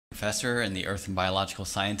professor in the Earth and Biological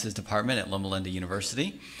Sciences Department at Loma Linda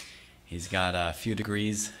University. He's got a few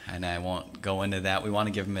degrees, and I won't go into that. We want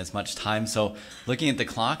to give him as much time. So looking at the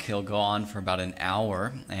clock, he'll go on for about an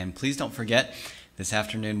hour. And please don't forget, this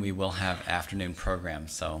afternoon we will have afternoon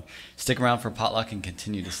programs. So stick around for potluck and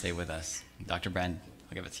continue to stay with us. Dr. Brand,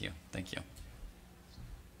 I'll give it to you. Thank you.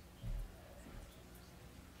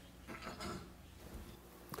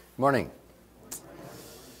 Morning.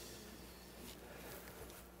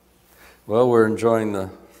 Well, we're enjoying the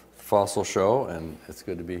fossil show, and it's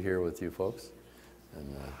good to be here with you folks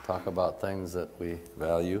and talk about things that we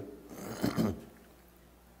value.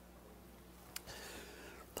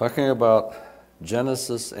 Talking about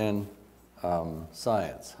Genesis and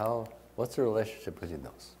science. What's the relationship between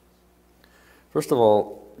those? First of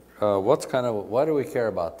all, why do we care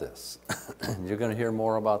about this? You're going to hear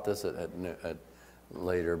more about this at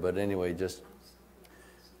later, but anyway,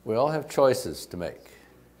 we all have choices to make.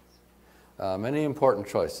 Many important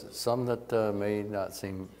choices, some that may not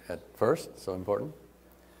seem at first so important.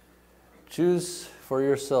 Choose for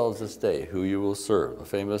yourselves this day who you will serve. A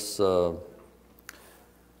famous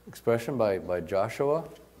expression by Joshua.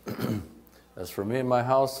 As for me and my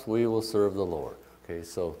house, we will serve the Lord. Okay,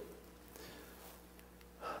 so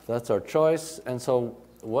that's our choice. And so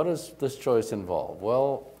what does this choice involve?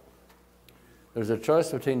 Well, there's a choice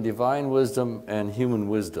between divine wisdom and human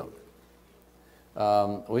wisdom.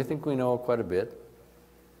 We think we know quite a bit,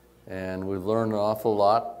 and we've learned an awful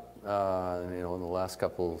lot, in the last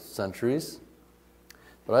couple centuries.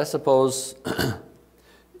 But I suppose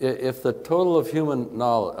if the total of human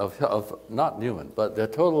knowledge, not human, but the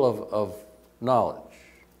total of knowledge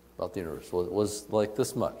about the universe was like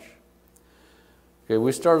this much. Okay,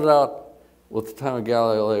 we started out with the time of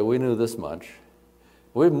Galileo. We knew this much.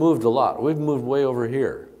 We've moved a lot. We've moved way over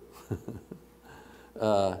here.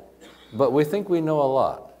 But we think we know a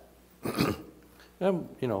lot. And,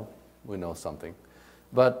 we know something.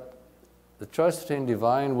 But the choice between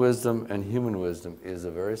divine wisdom and human wisdom is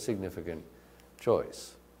a very significant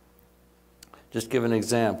choice. Just give an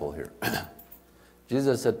example here.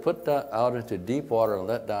 Jesus said, put out into deep water and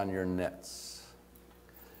let down your nets.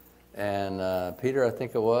 And Peter, I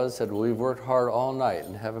think it was, said, we've worked hard all night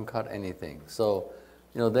and haven't caught anything. So,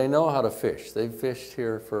 they know how to fish. They've fished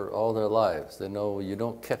here for all their lives. They know you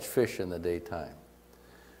don't catch fish in the daytime.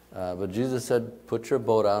 But Jesus said, put your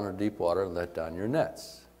boat out in deep water and let down your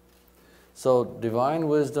nets. So divine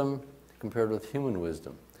wisdom compared with human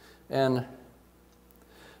wisdom. And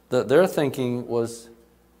their thinking was,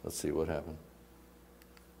 let's see what happened.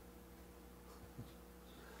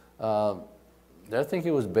 Their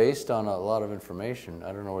thinking was based on a lot of information.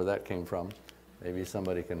 I don't know where that came from. Maybe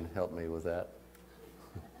somebody can help me with that.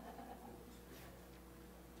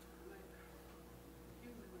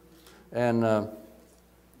 And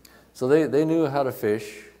so they knew how to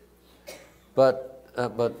fish, but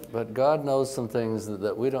God knows some things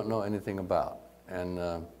that we don't know anything about,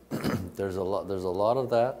 and there's a lot of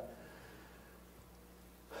that.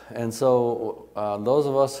 And so those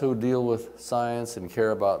of us who deal with science and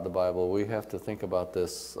care about the Bible, we have to think about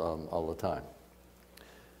this all the time.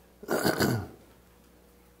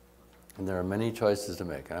 And there are many choices to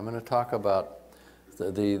make, and I'm going to talk about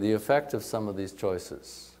the effect of some of these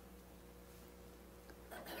choices.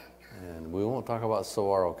 And we won't talk about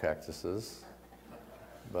saguaro cactuses,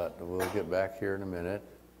 but we'll get back here in a minute.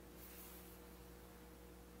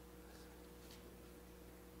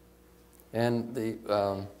 And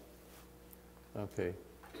okay,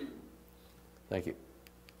 thank you.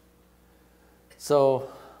 So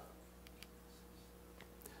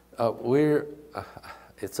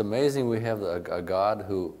it's amazing we have a God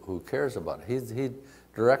who cares about it. He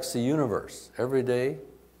directs the universe every day,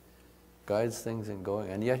 guides things in going,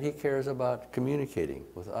 and yet he cares about communicating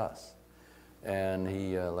with us. And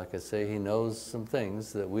he, like I say, he knows some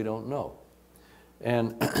things that we don't know.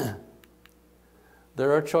 And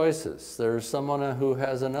there are choices. There's someone who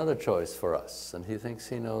has another choice for us, and he thinks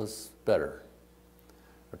he knows better,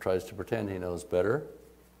 or tries to pretend he knows better.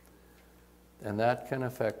 And that can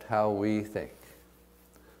affect how we think.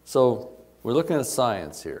 So we're looking at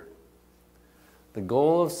science here. The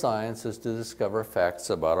goal of science is to discover facts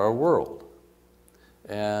about our world.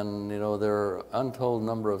 And, there are an untold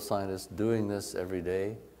number of scientists doing this every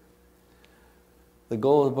day. The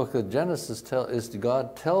goal of the book of Genesis is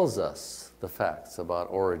God tells us the facts about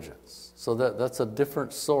origins. So that's a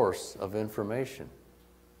different source of information.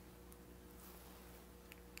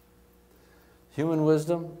 Human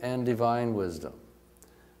wisdom and divine wisdom.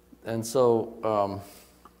 And so,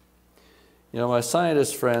 my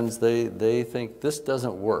scientist friends, they think this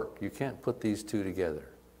doesn't work. You can't put these two together.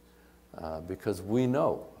 because we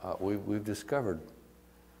know, we've discovered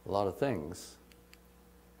a lot of things.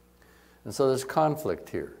 And so there's conflict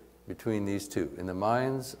here between these two, in the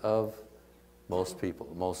minds of most people,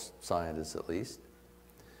 most scientists at least.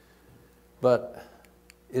 But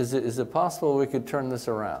is it possible we could turn this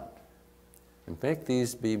around and make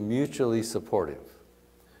these be mutually supportive,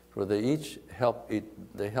 where they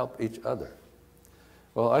help each other?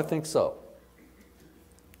 Well, I think so.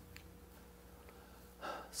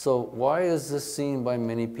 So why is this seen by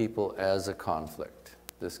many people as a conflict?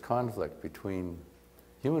 This conflict between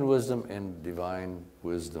human wisdom and divine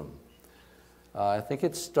wisdom. I think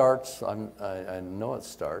it starts, I know it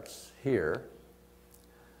starts here.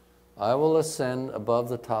 I will ascend above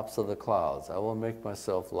the tops of the clouds. I will make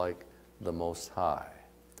myself like the Most High.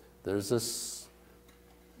 There's this,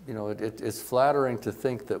 you know, it's flattering to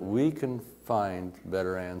think that we can find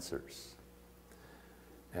better answers.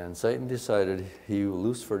 And Satan decided,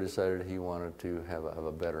 Lucifer decided he wanted to have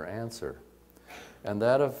a better answer. And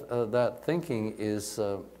that thinking is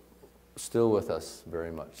still with us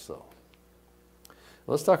very much so.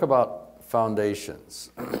 Let's talk about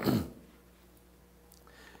foundations. If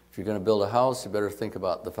you're going to build a house, you better think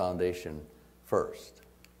about the foundation first.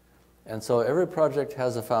 And so every project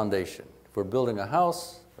has a foundation. If we're building a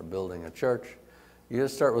house or building a church, you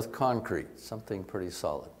just start with concrete, something pretty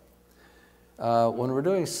solid. When we're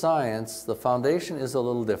doing science, the foundation is a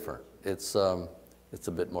little different. It's a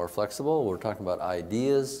bit more flexible. We're talking about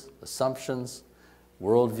ideas, assumptions,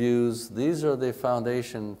 worldviews. These are the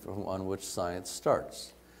foundation on which science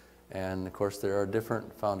starts. And of course, there are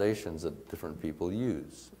different foundations that different people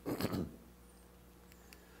use.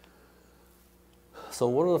 So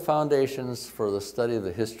what are the foundations for the study of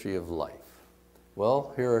the history of life?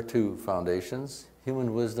 Well, here are two foundations: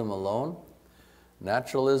 human wisdom alone,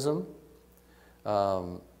 naturalism.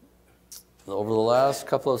 Over the last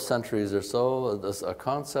couple of centuries or so, a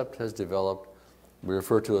concept has developed we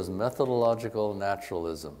refer to as methodological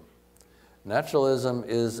naturalism. Naturalism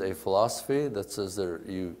is a philosophy that says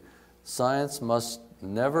that science must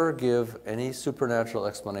never give any supernatural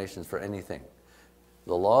explanations for anything.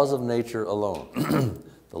 The laws of nature alone.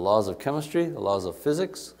 The laws of chemistry, the laws of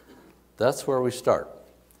physics, that's where we start.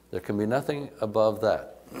 There can be nothing above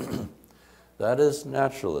that. That is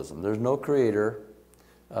naturalism. There's no creator.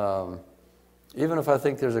 Even if I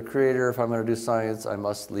think there's a creator, if I'm going to do science, I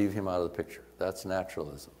must leave him out of the picture. That's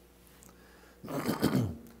naturalism.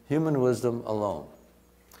 Human wisdom alone.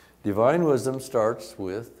 Divine wisdom starts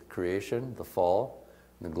with creation, the fall,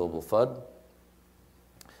 the global flood.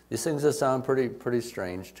 These things that sound pretty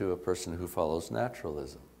strange to a person who follows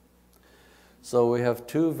naturalism. So we have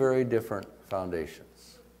two very different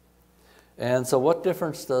foundations. And so what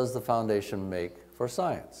difference does the foundation make for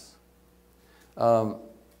science?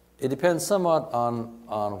 It depends somewhat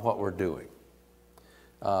on what we're doing.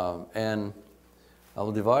 And I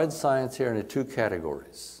will divide science here into two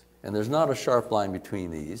categories. And there's not a sharp line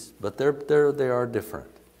between these, but they are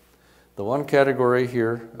different. The one category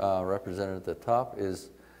here, represented at the top, is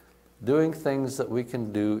doing things that we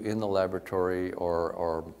can do in the laboratory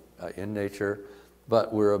or in nature,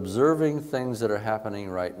 but we're observing things that are happening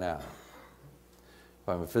right now. If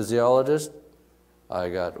I'm a physiologist, I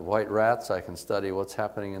got white rats, I can study what's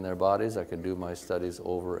happening in their bodies. I can do my studies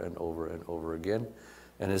over and over and over again.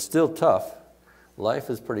 And it's still tough. Life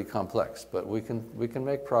is pretty complex, but we can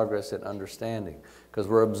make progress in understanding because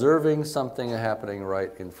we're observing something happening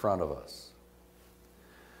right in front of us.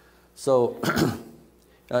 So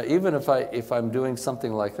even if I'm doing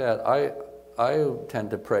something like that, I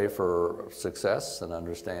tend to pray for success and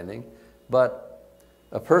understanding, but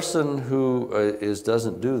a person who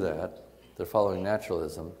doesn't do that, they're following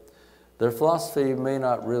naturalism, their philosophy may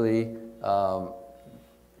not really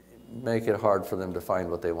make it hard for them to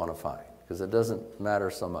find what they want to find, because it doesn't matter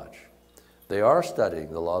so much. They are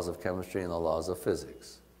studying the laws of chemistry and the laws of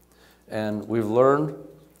physics. And we've learned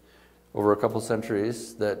over a couple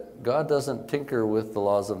centuries that God doesn't tinker with the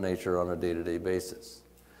laws of nature on a day-to-day basis.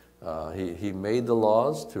 He made the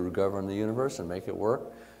laws to govern the universe and make it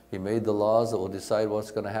work. He made the laws that will decide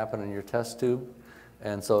what's going to happen in your test tube.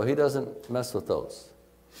 And so he doesn't mess with those.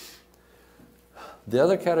 The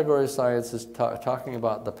other category of science is talking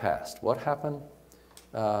about the past. What happened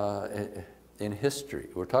in history?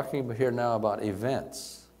 We're talking here now about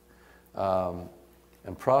events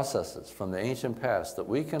and processes from the ancient past that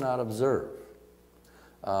we cannot observe.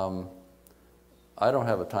 I don't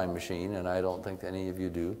have a time machine, and I don't think any of you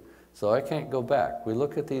do, so I can't go back. We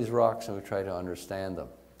look at these rocks and we try to understand them.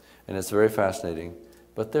 And it's very fascinating,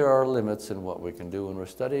 but there are limits in what we can do when we're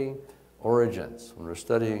studying origins, when we're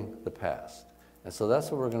studying the past. And so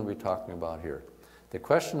that's what we're going to be talking about here. The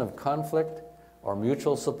question of conflict or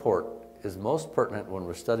mutual support is most pertinent when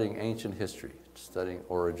we're studying ancient history, studying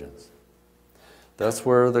origins. That's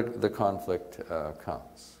where the conflict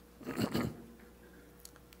comes.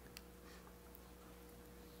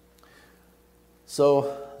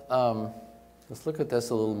 So let's look at this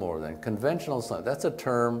a little more then. Conventional science, that's a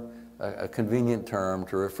term, a convenient term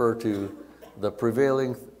to refer to the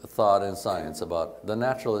prevailing thought in science about the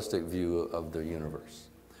naturalistic view of the universe.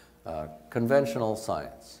 Conventional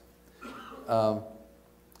science.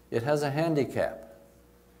 It has a handicap.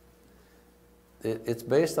 It's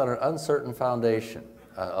based on an uncertain foundation,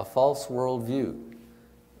 a false worldview,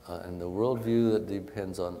 and the worldview that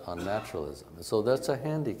depends on naturalism. So that's a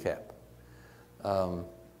handicap.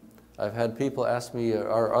 I've had people ask me,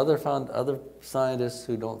 are other scientists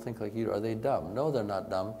who don't think like you, are they dumb? No, they're not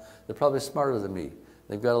dumb. They're probably smarter than me.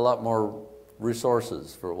 They've got a lot more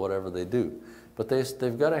resources for whatever they do. But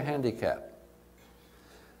they've got a handicap,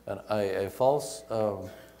 a false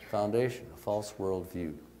foundation, a false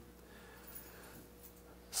worldview.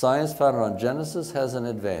 Science founded on Genesis has an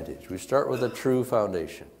advantage. We start with a true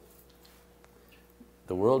foundation.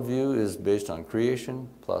 The worldview is based on creation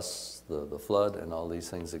plus the flood and all these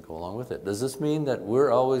things that go along with it. Does this mean that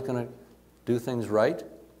we're always going to do things right?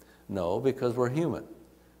 No, because we're human.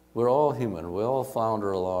 We're all human. We all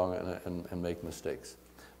flounder along and make mistakes.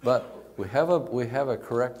 But we have a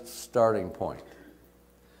correct starting point,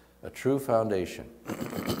 a true foundation.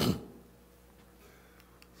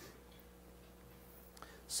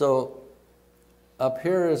 So up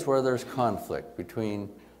here is where there's conflict between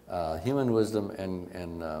human wisdom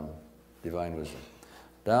and divine wisdom.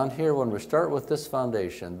 Down here, when we start with this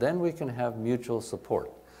foundation, then we can have mutual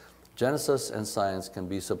support. Genesis and science can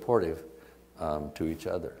be supportive to each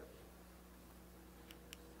other.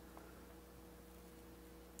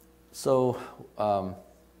 So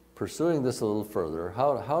pursuing this a little further,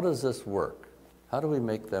 how does this work? How do we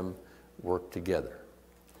make them work together?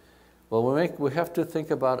 Well, we have to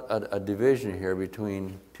think about a division here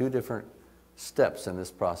between two different steps in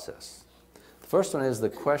this process. The first one is the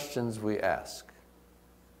questions we ask.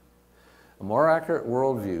 A more accurate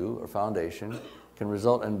worldview or foundation can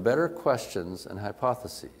result in better questions and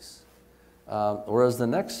hypotheses. Whereas the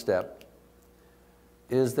next step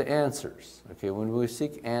is the answers. Okay, when we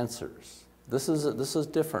seek answers, this is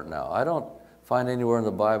different now. I don't find anywhere in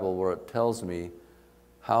the Bible where it tells me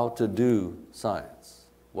how to do science,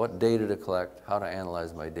 what data to collect, how to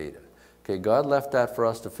analyze my data. Okay, God left that for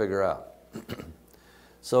us to figure out.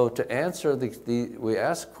 So to answer we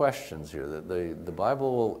ask questions here. The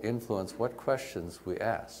Bible will influence what questions we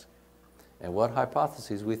ask and what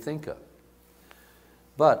hypotheses we think of.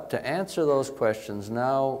 But to answer those questions,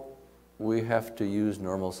 now we have to use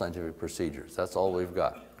normal scientific procedures. That's all we've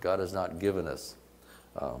got. God has not given us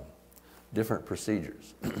different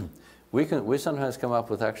procedures. We sometimes come up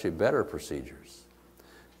with actually better procedures,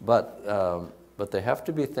 but they have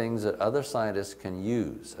to be things that other scientists can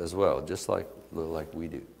use as well, just like we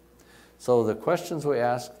do. So the questions we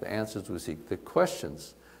ask, the answers we seek. The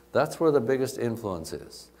questions, that's where the biggest influence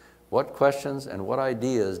is. What questions and what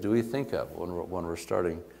ideas do we think of when we're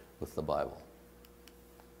starting with the Bible?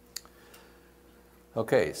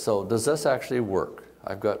 Okay, so does this actually work?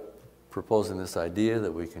 I've got proposing this idea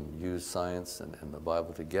that we can use science and the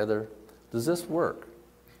Bible together. Does this work?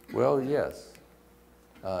 Well, yes,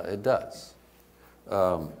 it does.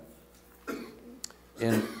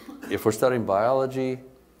 If we're studying biology,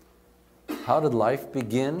 how did life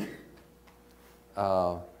begin?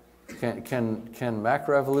 Can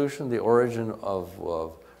macroevolution, the origin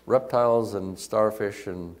of reptiles and starfish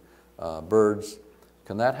and birds,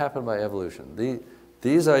 can that happen by evolution?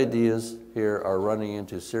 These ideas here are running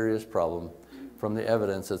into serious problem from the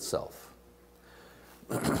evidence itself.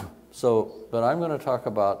 But I'm going to talk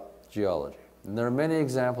about geology. And there are many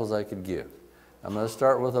examples I could give. I'm going to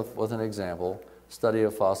start with an example, study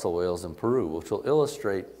of fossil whales in Peru, which will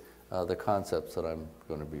illustrate the concepts that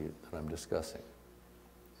I'm discussing.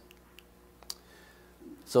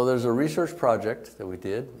 So there's a research project that we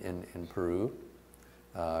did in Peru.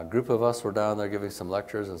 A group of us were down there giving some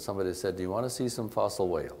lectures, and somebody said, "Do you want to see some fossil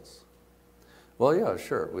whales?" Well, yeah,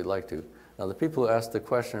 sure, we'd like to. Now, the people who asked the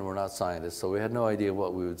question were not scientists, so we had no idea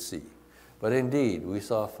what we would see. But indeed, we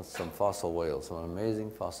saw some fossil whales, some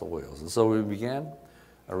amazing fossil whales. And so we began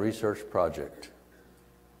a research project.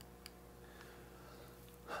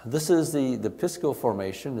 This is the Pisco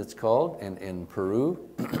Formation, it's called, in Peru,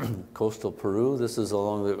 coastal Peru. This is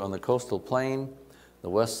on the coastal plain, the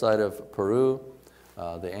west side of Peru.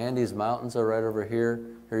 The Andes Mountains are right over here.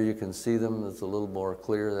 Here you can see them. It's a little more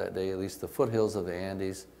clear that day, at least the foothills of the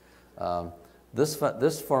Andes.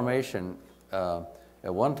 This formation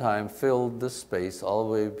at one time filled this space all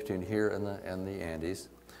the way between here and the Andes.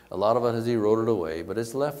 A lot of it has eroded away, but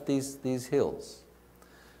it's left these hills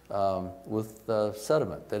with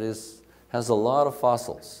sediment that has a lot of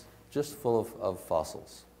fossils, just full of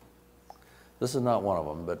fossils. This is not one of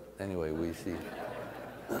them, but anyway, we see.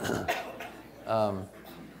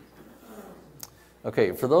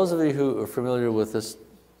 Okay, for those of you who are familiar with this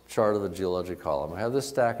chart of the geologic column, I have this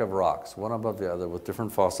stack of rocks, one above the other, with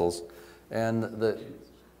different fossils, and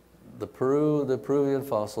the Peruvian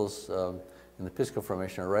fossils in the Pisco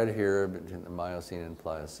Formation are right here between the Miocene and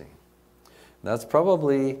Pliocene. That's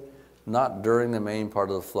probably not during the main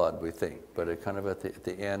part of the flood, we think, but it kind of at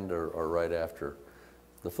the end or right after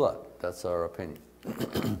the flood. That's our opinion.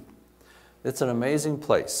 It's an amazing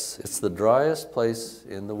place. It's the driest place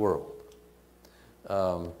in the world.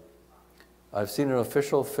 I've seen an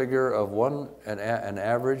official figure of an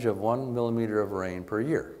average of 1 millimeter of rain per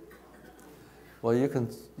year. Well, you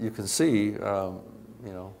can see, you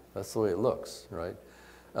know, that's the way it looks, right?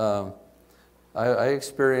 I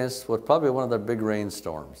experienced probably one of the big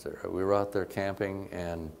rainstorms there. We were out there camping,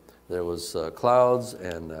 and there was clouds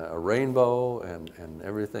and a rainbow and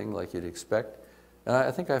everything like you'd expect. And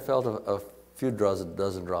I think I felt a few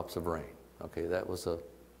dozen drops of rain. Okay, that was an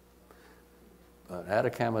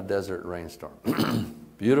Atacama Desert rainstorm.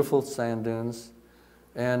 Beautiful sand dunes.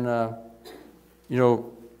 And, you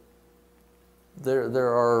know,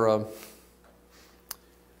 there are,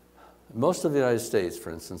 most of the United States,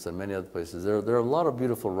 for instance, and many other places, there are a lot of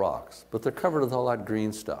beautiful rocks, but they're covered with all that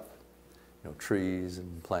green stuff. You know, trees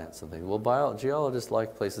and plants and things. Well, geologists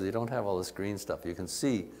like places you don't have all this green stuff. You can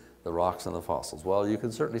see the rocks and the fossils. Well, you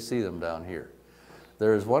can certainly see them down here.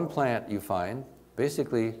 There is one plant you find,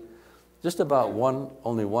 basically just about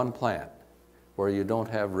only one plant, where you don't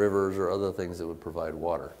have rivers or other things that would provide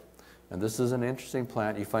water. And this is an interesting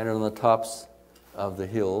plant. You find it on the tops of the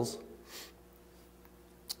hills.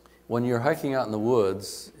 When you're hiking out in the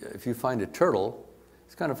woods, if you find a turtle,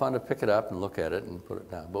 it's kind of fun to pick it up and look at it and put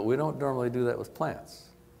it down. But we don't normally do that with plants.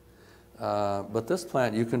 But this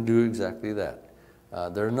plant, you can do exactly that.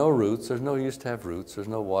 There are no roots. There's no use to have roots. There's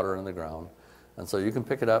no water in the ground. And so you can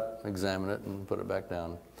pick it up, examine it, and put it back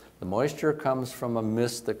down. The moisture comes from a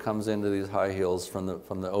mist that comes into these high hills from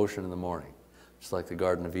the ocean in the morning, just like the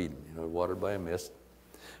Garden of Eden, you know, watered by a mist.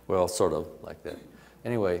 Well, sort of like that.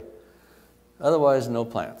 Anyway, otherwise no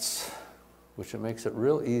plants, which makes it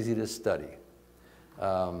real easy to study.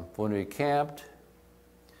 When we camped,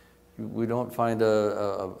 we don't find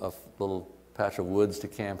a little patch of woods to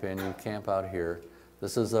camp in. You camp out here.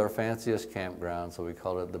 This is our fanciest campground, so we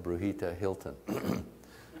call it the Brujita Hilton.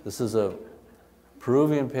 This is a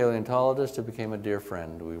Peruvian paleontologist who became a dear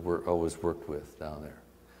friend we always worked with down there,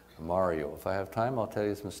 Mario. If I have time, I'll tell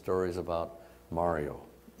you some stories about Mario.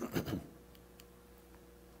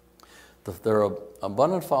 There are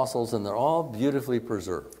abundant fossils, and they're all beautifully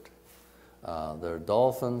preserved. There are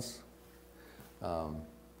dolphins.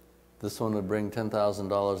 This one would bring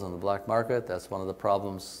 $10,000 on the black market. That's one of the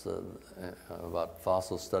problems about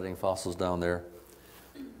fossils, studying fossils down there.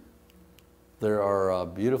 There are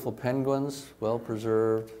beautiful penguins, well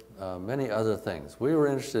preserved, many other things. We were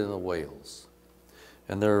interested in the whales,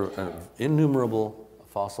 and there are innumerable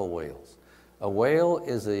fossil whales. A whale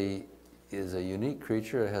is a unique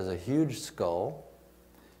creature. It has a huge skull,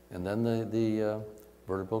 and then the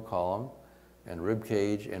vertebral column, and rib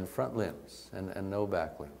cage, and front limbs, and no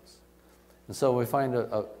back limbs. And so we find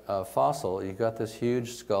a fossil. You've got this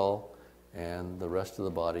huge skull, and the rest of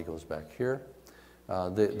the body goes back here.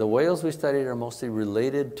 The whales we studied are mostly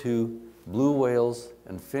related to blue whales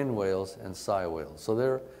and fin whales and sei whales.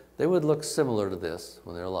 So they would look similar to this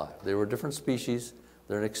when they're alive. They were different species.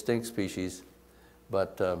 They're an extinct species,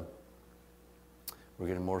 but we're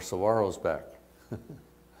getting more saguaros back.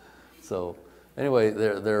 So anyway,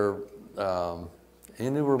 there are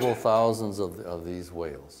innumerable thousands of these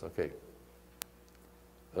whales. Okay.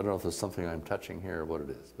 I don't know if there's something I'm touching here or what it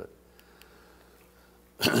is, but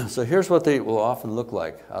so here's what they will often look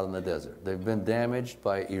like out in the desert. They've been damaged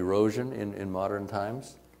by erosion in modern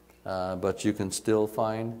times, but you can still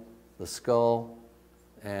find the skull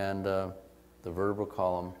and the vertebral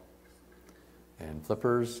column and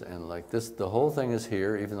flippers, and like this, the whole thing is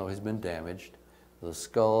here, even though he's been damaged. The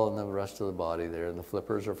skull and the rest of the body there, and the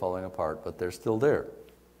flippers are falling apart, but they're still there.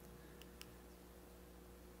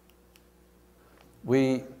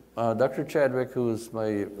 Dr. Chadwick, who is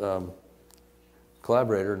my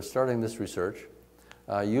collaborator in starting this research,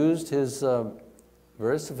 used his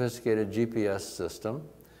very sophisticated GPS system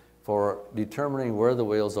for determining where the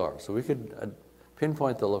whales are. So we could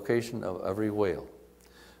pinpoint the location of every whale.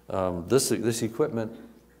 This equipment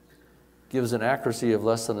gives an accuracy of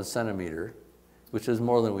less than a centimeter, which is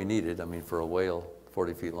more than we needed, I mean, for a whale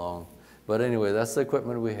 40 feet long. But anyway, that's the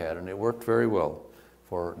equipment we had, and it worked very well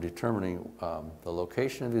for determining the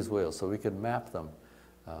location of these whales, so we could map them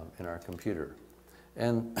in our computer.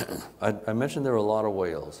 And I mentioned there were a lot of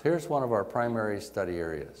whales. Here's one of our primary study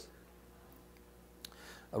areas.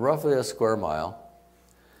 Roughly a square mile,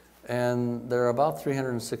 and there are about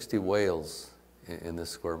 360 whales in this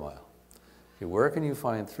square mile. Okay, where can you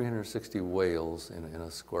find 360 whales in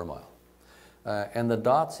a square mile? And the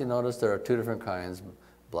dots, you notice there are two different kinds,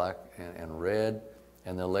 black and red,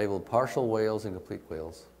 and they're labeled partial whales and complete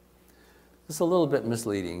whales. This is a little bit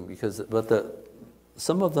misleading,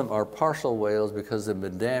 some of them are partial whales because they've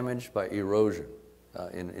been damaged by erosion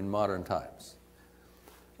in modern times.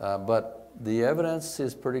 But the evidence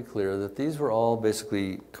is pretty clear that these were all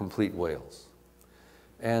basically complete whales.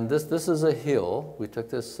 And this is a hill. We took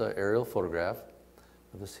this aerial photograph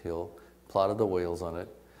of this hill, plotted the whales on it,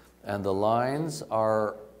 and the lines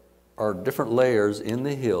are different layers in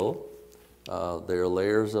the hill. They are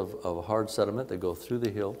layers of hard sediment that go through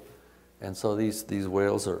the hill, and so these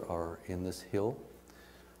whales are in this hill.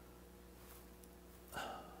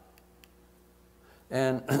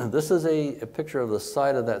 And this is a picture of the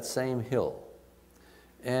side of that same hill.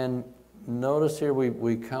 And notice here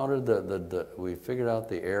we counted we figured out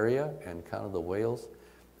the area and counted the whales.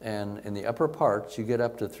 And in the upper parts, you get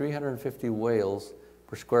up to 350 whales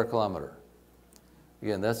per square kilometer.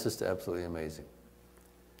 Again, that's just absolutely amazing.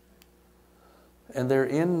 And they're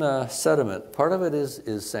in sediment. Part of it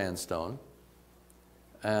is sandstone,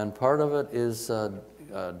 and part of it is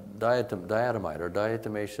diatomite or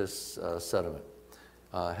diatomaceous sediment.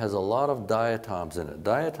 Has a lot of diatoms in it.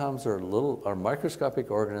 Diatoms are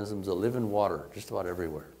microscopic organisms that live in water just about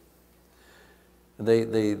everywhere.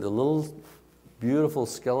 The little beautiful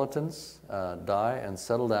skeletons die and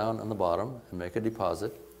settle down on the bottom and make a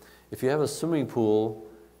deposit. If you have a swimming pool,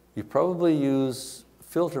 you probably use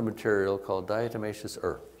filter material called diatomaceous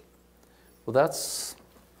earth. Well, that's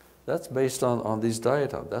based on these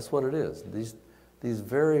diatoms. That's what it is. These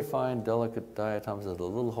very fine, delicate diatoms with the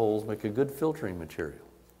little holes make a good filtering material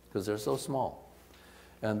because they're so small.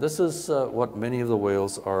 And this is what many of the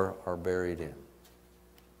whales are buried in.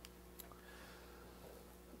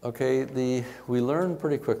 Okay, we learned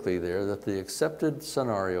pretty quickly there that the accepted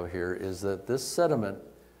scenario here is that this sediment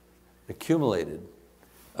accumulated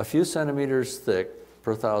a few centimeters thick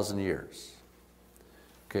per 1,000 years.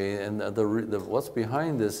 Okay, and what's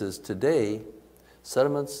behind this is today,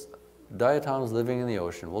 sediments, diatoms living in the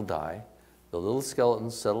ocean will die. The little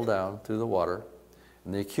skeletons settle down through the water,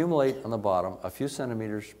 and they accumulate on the bottom a few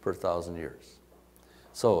centimeters per 1,000 years.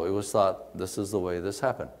 So it was thought this is the way this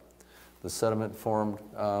happened. The sediment formed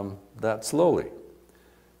that slowly.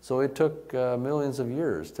 So it took millions of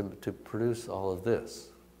years to produce all of this.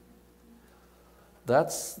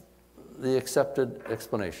 That's the accepted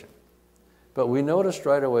explanation. But we noticed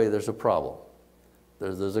right away there's a problem.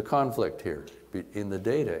 There's a conflict here in the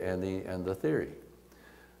data and the theory.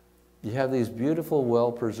 You have these beautiful,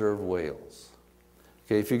 well-preserved whales.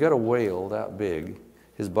 Okay, if you got a whale that big,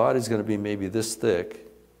 his body's going to be maybe this thick,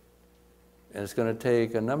 and it's going to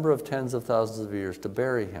take a number of tens of thousands of years to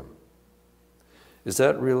bury him. Is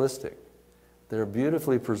that realistic? They're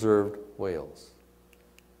beautifully preserved whales.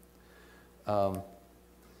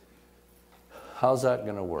 How's that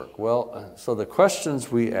going to work? Well, so the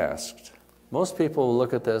questions we asked, most people will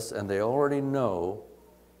look at this and they already know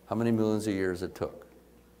how many millions of years it took.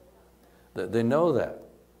 They know that.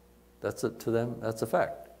 To them, that's a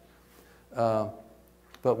fact. But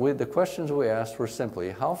the questions we asked were simply,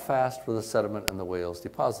 how fast were the sediment and the whales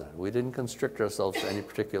deposited? We didn't constrict ourselves to any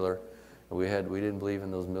particular, we didn't believe in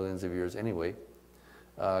those millions of years anyway.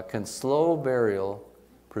 Can slow burial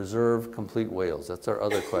preserve complete whales? That's our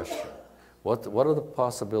other question. What are the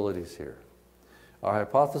possibilities here? Our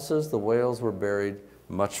hypothesis, the whales were buried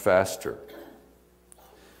much faster.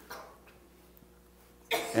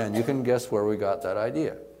 And you can guess where we got that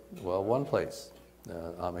idea. Well, one place.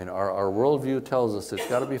 Our worldview tells us it's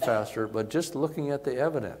got to be faster, but just looking at the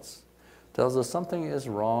evidence tells us something is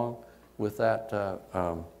wrong with that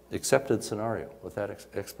accepted scenario, with that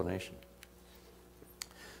explanation.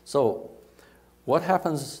 So, what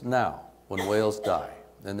happens now when whales die?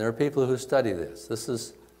 And there are people who study this.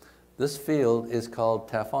 This field is called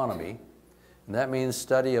taphonomy, and that means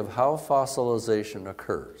study of how fossilization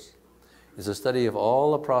occurs. It's a study of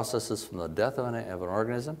all the processes from the death of an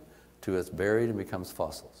organism to it's buried and becomes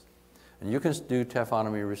fossils. And you can do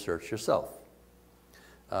taphonomy research yourself.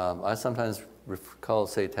 I sometimes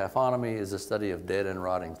say taphonomy is a study of dead and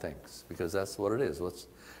rotting things, because that's what it is.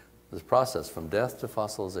 this process from death to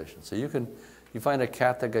fossilization. So you find a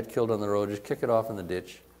cat that got killed on the road, just kick it off in the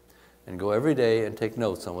ditch and go every day and take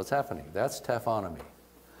notes on what's happening. That's taphonomy.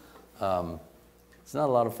 It's not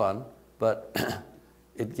a lot of fun, but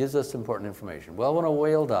it gives us important information. Well, when a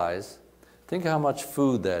whale dies, think how much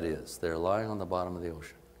food that is. They're lying on the bottom of the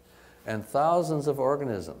ocean. And thousands of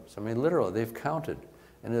organisms, I mean, literally, they've counted.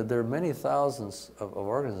 And there are many thousands of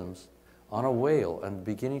organisms on a whale and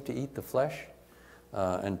beginning to eat the flesh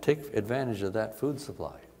and take advantage of that food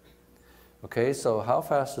supply. Okay, so how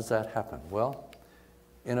fast does that happen? Well,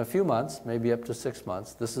 in a few months, maybe up to 6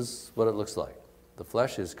 months, this is what it looks like. The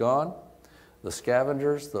flesh is gone. The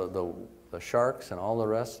scavengers, the sharks and all the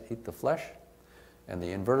rest eat the flesh and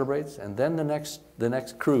the invertebrates, and then the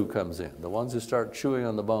next crew comes in, the ones who start chewing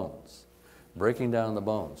on the bones, breaking down the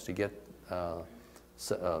bones to get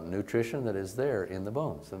nutrition that is there in the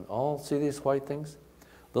bones. And all, see these white things?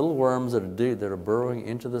 Little worms that are burrowing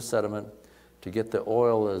into the sediment to get the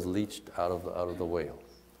oil that is leached out of the whale.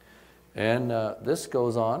 And this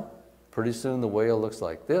goes on. Pretty soon the whale looks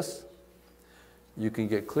like this. You can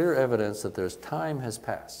get clear evidence that time has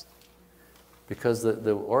passed because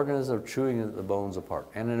the organisms are chewing the bones apart.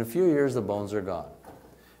 And in a few years, the bones are gone.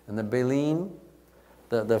 And the baleen,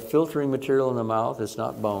 the filtering material in the mouth, it's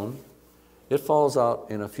not bone. It falls out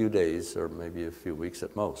in a few days or maybe a few weeks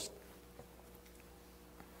at most.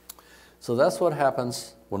 So that's what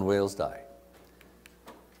happens when whales die.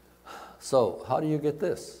 So how do you get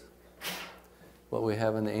this? What we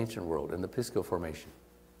have in the ancient world, in the Pisco Formation.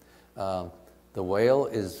 The whale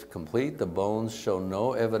is complete. The bones show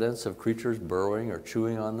no evidence of creatures burrowing or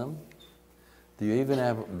chewing on them. Do you even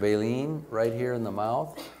have baleen right here in the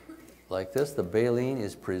mouth? Like this, the baleen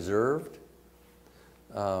is preserved.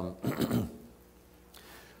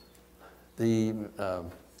 The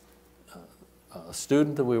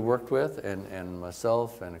student that we worked with and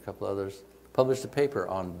myself and a couple others published a paper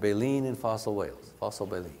on baleen in fossil whales, fossil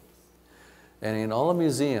baleen. And in all the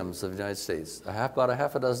museums of the United States, about a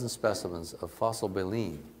half a dozen specimens of fossil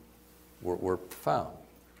baleen were found.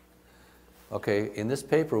 Okay, in this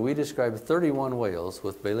paper we described 31 whales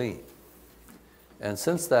with baleen. And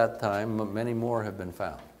since that time, many more have been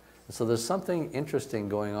found. And so there's something interesting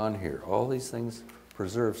going on here. All these things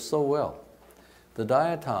preserved so well. The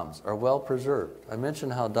diatoms are well preserved. I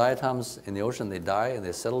mentioned how diatoms in the ocean, they die and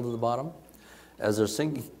they settle to the bottom. As they're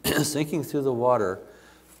sinking through the water,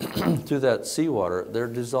 through that seawater, they're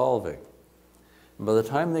dissolving. And by the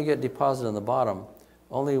time they get deposited on the bottom,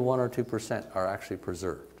 only 1 or 2% are actually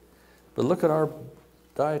preserved. But look at our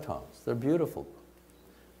diatoms. They're beautiful,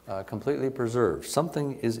 completely preserved.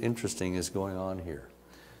 Something interesting is going on here.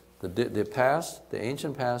 The past, the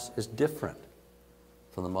ancient past, is different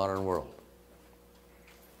from the modern world.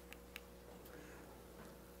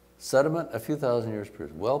 Sediment, a few thousand years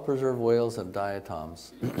preserved. Well-preserved whales and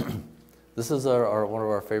diatoms. This is one of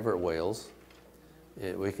our favorite whales.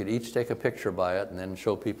 We could each take a picture by it and then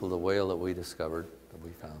show people the whale that we discovered, that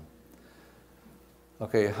we found.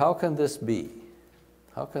 Okay, how can this be?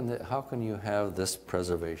 How can you have this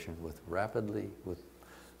preservation with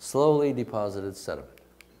slowly deposited sediment?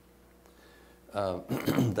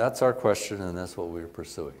 That's our question, and that's what we're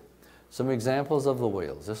pursuing. Some examples of the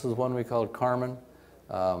whales. This is one we called Carmen.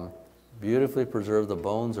 Beautifully preserved. The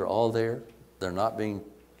bones are all there. They're not being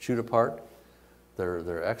chewed apart.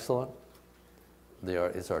 They're excellent.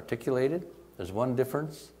 It's articulated. There's one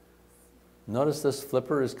difference. Notice this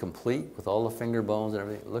flipper is complete with all the finger bones and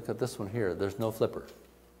everything. Look at this one here. There's no flipper.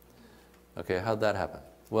 Okay, how'd that happen?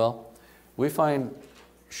 Well, we find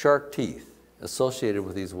shark teeth associated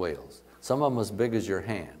with these whales. Some of them as big as your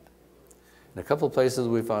hand. In a couple of places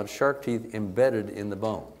we found shark teeth embedded in the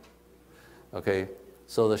bone. Okay,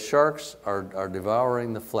 so the sharks are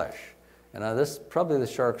devouring the flesh. And now probably the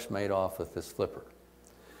sharks made off with this flipper.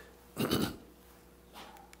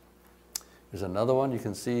 There's another one. You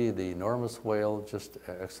can see the enormous whale just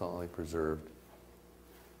excellently preserved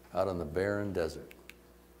out on the barren desert.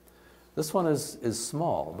 This one is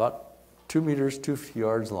small, about 2 meters, 2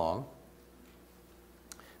 yards long,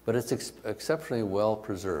 but it's exceptionally well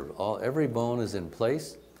preserved. Every bone is in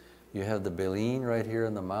place. You have the baleen right here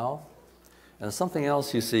in the mouth. And something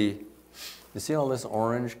else you see all this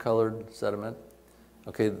orange colored sediment?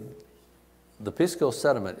 Okay, the Pisco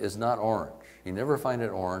sediment is not orange. You never find it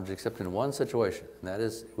orange except in one situation, and that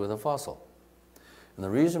is with a fossil. And the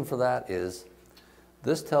reason for that is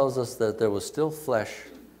this tells us that there was still flesh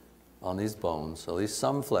on these bones, at least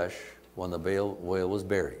some flesh, when the whale was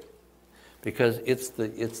buried. Because it's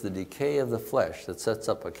the decay of the flesh that sets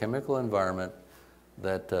up a chemical environment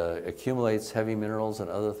that accumulates heavy minerals and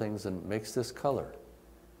other things and makes this color.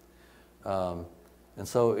 And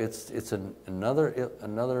so it's another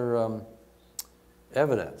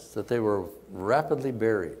evidence that they were rapidly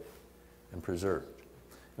buried and preserved.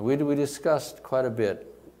 And we discussed quite a bit,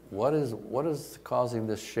 what is causing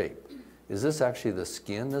this shape? Is this actually the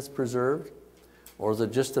skin that's preserved? Or is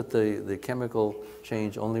it just that the chemical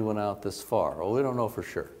change only went out this far? Well, we don't know for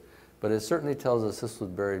sure. But it certainly tells us this was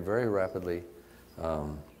buried very rapidly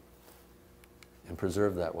and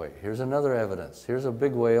preserved that way. Here's another evidence. Here's a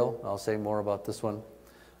big whale. I'll say more about this one.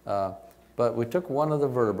 But we took one of the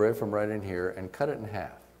vertebrae from right in here and cut it in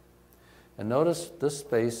half. And notice this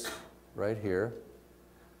space right here,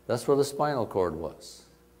 that's where the spinal cord was.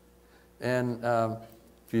 And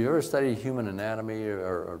if you ever studied human anatomy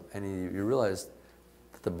or any, you realize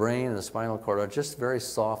that the brain and the spinal cord are just very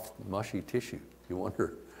soft, mushy tissue. You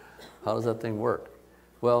wonder, how does that thing work?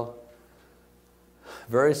 Well,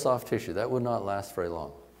 very soft tissue. That would not last very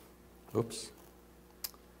long. Oops.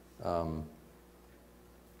 I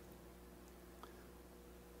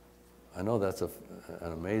know that's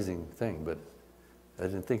an amazing thing, but I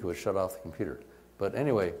didn't think it would shut off the computer. But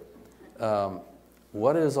anyway,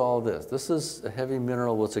 what is all this? This is a heavy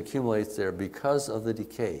mineral which accumulates there because of the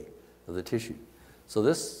decay of the tissue. So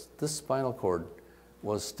this spinal cord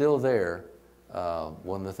was still there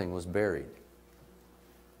when the thing was buried.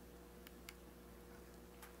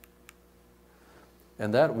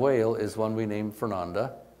 And that whale is one we named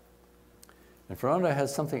Fernanda. And Fernanda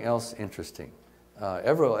has something else interesting.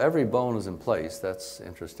 Every bone is in place, that's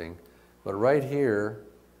interesting. But right here,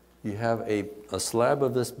 you have a slab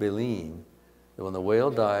of this baleen that when the whale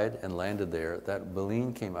died and landed there, that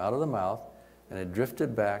baleen came out of the mouth and it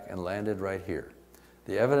drifted back and landed right here.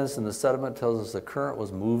 The evidence in the sediment tells us the current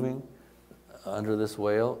was moving under this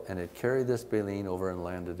whale and it carried this baleen over and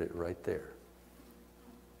landed it right there.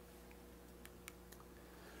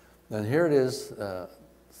 And here it is,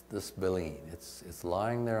 this baleen. It's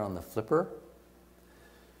lying there on the flipper.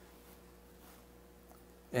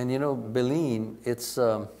 And you know, baleen, it's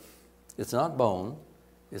not bone.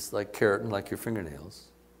 It's like keratin, like your fingernails.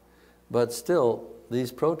 But still,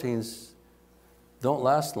 these proteins don't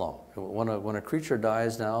last long. When a creature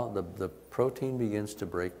dies now, the protein begins to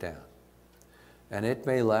break down. And it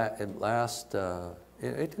may it can last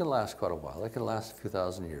quite a while. It can last a few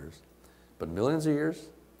thousand years. But millions of years?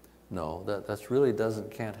 No, that really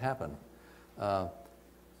can't happen.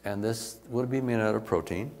 And this would be made out of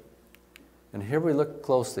protein. And here we look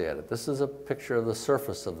closely at it. This is a picture of the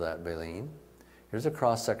surface of that baleen. Here's a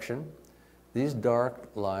cross section. These dark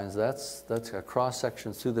lines, that's a cross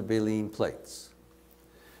section through the baleen plates.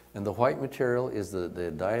 And the white material is the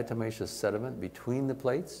diatomaceous sediment between the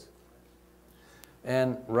plates.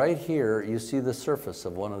 And right here, you see the surface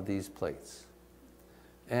of one of these plates.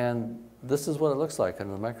 And this is what it looks like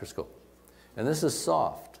under the microscope. And this is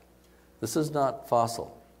soft. This is not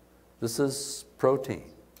fossil. This is protein.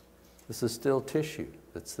 This is still tissue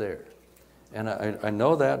that's there. And I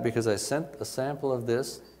know that because I sent a sample of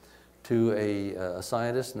this to a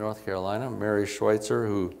scientist in North Carolina, Mary Schweitzer,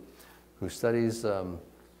 who studies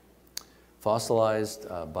fossilized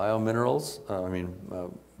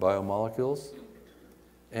biomolecules.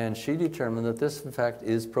 And she determined that this, in fact,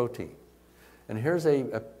 is protein. And here's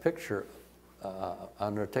a picture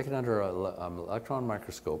taken under an electron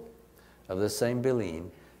microscope of this same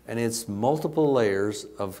baleen. And it's multiple layers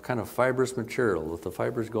of kind of fibrous material with the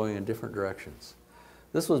fibers going in different directions.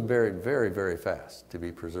 This was buried very, very fast to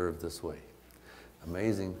be preserved this way.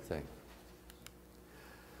 Amazing thing.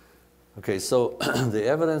 Okay, so the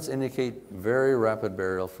evidence indicate very rapid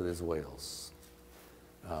burial for these whales.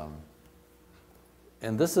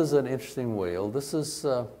 And this is an interesting whale. This is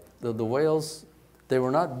the whales. They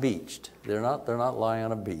were not beached. They're not lying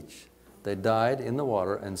on a beach. They died in the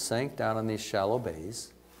water and sank down in these shallow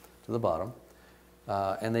bays to the bottom.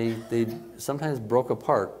 And they sometimes broke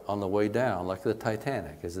apart on the way down, like the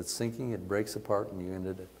Titanic. As it's sinking, it breaks apart and you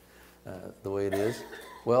ended it the way it is.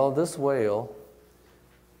 Well, this whale,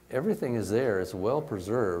 everything is there. It's well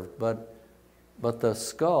preserved, but the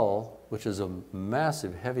skull, which is a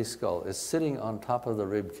massive, heavy skull, is sitting on top of the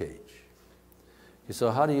rib cage.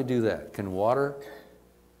 So how do you do that? Can water,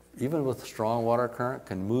 even with strong water current,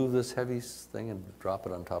 can move this heavy thing and drop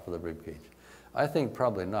it on top of the rib cage? I think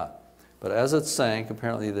probably not. But as it sank,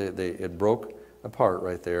 apparently it broke apart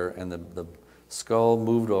right there, and the skull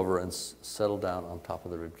moved over and settled down on top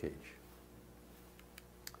of the rib cage.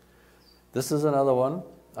 This is another one.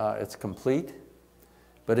 It's complete,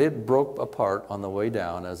 but it broke apart on the way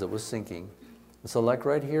down as it was sinking. And so like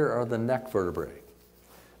right here are the neck vertebrae,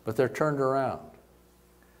 but they're turned around.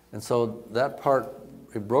 And so that part,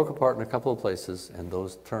 it broke apart in a couple of places, and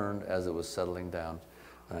those turned as it was settling down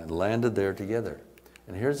and landed there together.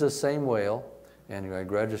 And here's the same whale, and my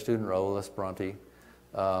graduate student Raul Esperanti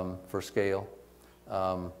for scale.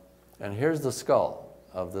 And here's the skull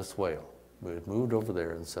of this whale. It moved over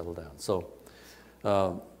there and settled down. So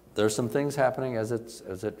there's some things happening as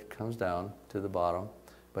it comes down to the bottom,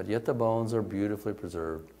 but yet the bones are beautifully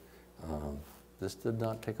preserved. This did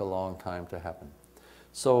not take a long time to happen.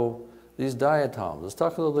 So these diatoms, let's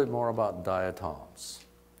talk a little bit more about diatoms.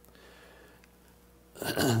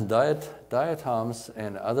 Diatoms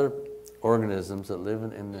and other organisms that live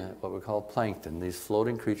in what we call plankton, these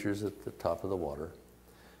floating creatures at the top of the water,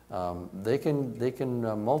 they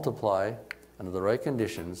can multiply under the right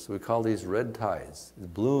conditions. We call these red tides,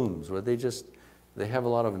 blooms, where they have a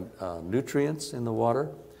lot of nutrients in the water,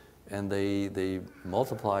 and they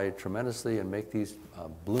multiply tremendously and make these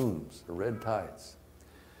blooms, the red tides.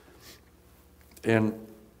 And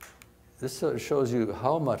this shows you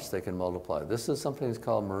how much they can multiply. This is something that's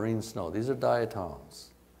called marine snow. These are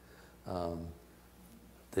diatoms.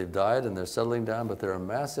 They've died and they're settling down, but there are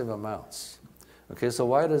massive amounts. Okay, so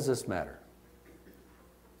why does this matter?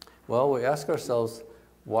 Well, we ask ourselves,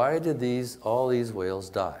 why did all these whales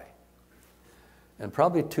die? And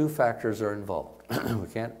probably two factors are involved. We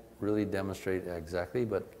can't really demonstrate exactly,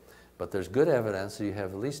 but there's good evidence that you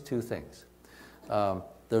have at least two things.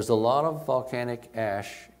 There's a lot of volcanic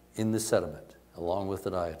ash in the sediment, along with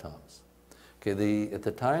the diatoms. Okay, at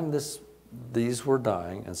the time these were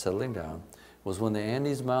dying and settling down was when the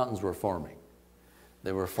Andes Mountains were forming.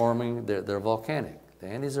 They were forming, they're volcanic. The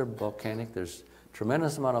Andes are volcanic. There's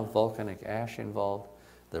tremendous amount of volcanic ash involved.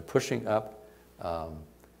 They're pushing up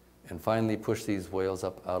and finally push these whales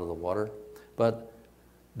up out of the water. But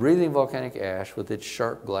breathing volcanic ash with its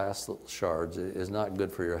sharp glass shards is not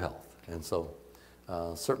good for your health. And so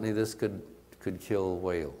certainly this could kill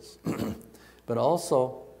whales. But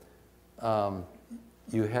also,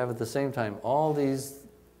 you have at the same time all these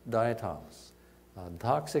diatoms,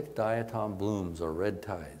 toxic diatom blooms or red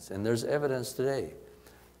tides. And there's evidence today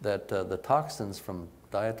that the toxins from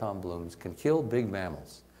diatom blooms can kill big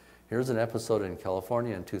mammals. Here's an episode in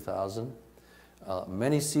California in 2000.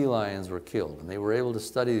 Many sea lions were killed, and they were able to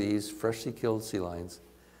study these freshly killed sea lions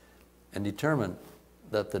and determine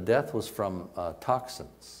that the death was from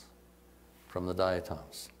toxins from the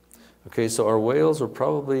diatoms. Okay, so our whales were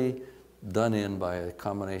probably done in by a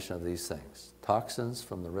combination of these things. Toxins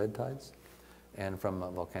from the red tides and from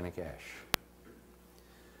volcanic ash.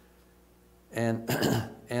 And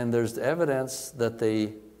there's evidence that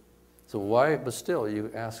but still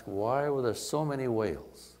you ask, why were there so many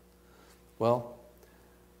whales? Well,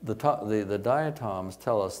 the diatoms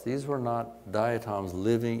tell us these were not diatoms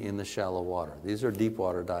living in the shallow water. These are deep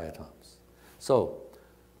water diatoms. So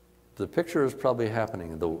the picture is probably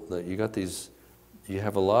happening. You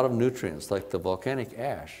have a lot of nutrients, like the volcanic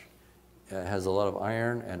ash has a lot of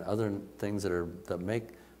iron and other things that make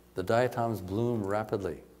the diatoms bloom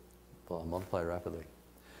rapidly, multiply rapidly.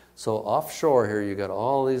 So offshore here, you got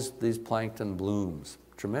all these plankton blooms,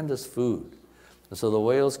 tremendous food. And so the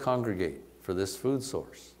whales congregate for this food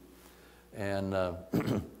source. And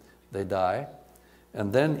they die.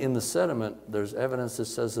 And then in the sediment, there's evidence that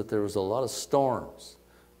says that there was a lot of storms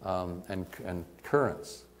and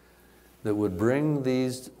currents that would bring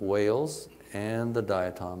these whales and the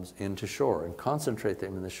diatoms into shore and concentrate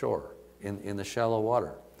them in the shore, in the shallow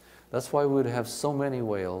water. That's why we would have so many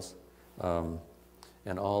whales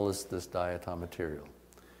and all this diatom material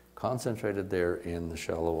concentrated there in the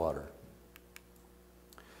shallow water.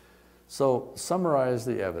 So summarize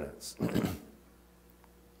the evidence.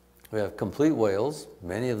 We have complete whales,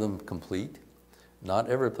 many of them complete. Not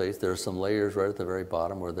every place. There are some layers right at the very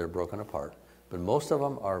bottom where they're broken apart. But most of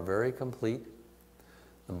them are very complete.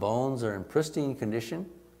 The bones are in pristine condition,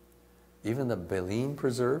 even the baleen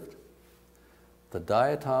preserved. The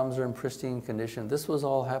diatoms are in pristine condition. This was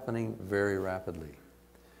all happening very rapidly.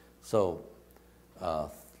 So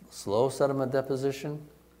slow sediment deposition,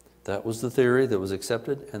 that was the theory that was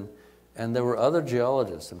accepted. And there were other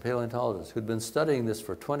geologists and paleontologists who'd been studying this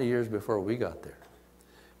for 20 years before we got there.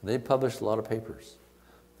 They published a lot of papers,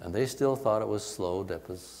 and they still thought it was slow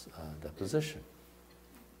deposition.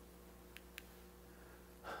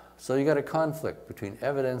 So you got a conflict between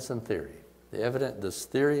evidence and theory. This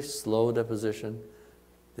theory, slow deposition,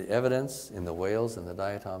 the evidence in the whales and the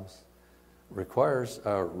diatoms requires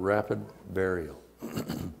a rapid burial.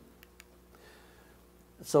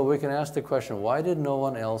 So we can ask the question, why did no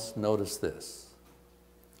one else notice this?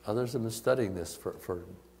 Others have been studying this for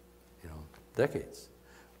decades.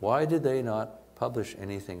 Why did they not publish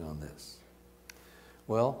anything on this?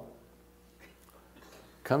 Well,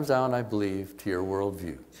 it comes down, I believe, to your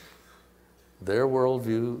worldview. Their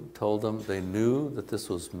worldview told them they knew that this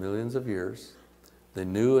was millions of years. They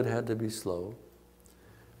knew it had to be slow.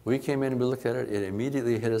 We came in and we looked at it, it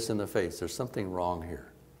immediately hit us in the face. There's something wrong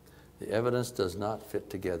here. The evidence does not fit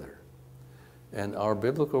together. And our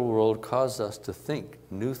biblical world caused us to think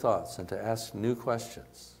new thoughts and to ask new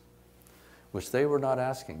questions, which they were not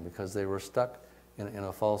asking because they were stuck in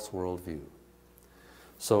a false worldview.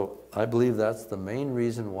 So I believe that's the main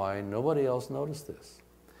reason why nobody else noticed this.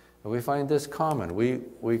 And we find this common.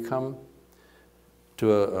 We come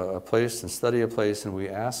to a place and study a place and we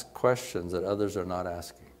ask questions that others are not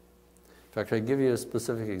asking. In fact, I give you a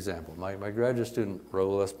specific example. My graduate student,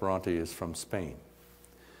 Raul Esperanti, is from Spain.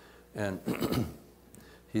 And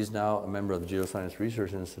he's now a member of the Geoscience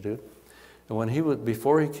Research Institute. And when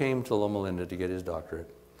before he came to Loma Linda to get his doctorate,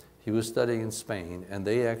 he was studying in Spain, and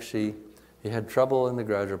he had trouble in the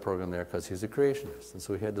graduate program there because he's a creationist, and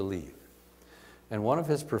so he had to leave. And one of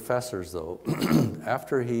his professors, though,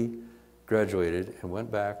 after he graduated and went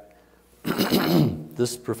back,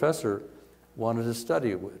 this professor wanted to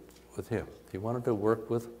study with him. He wanted to work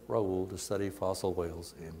with Raul to study fossil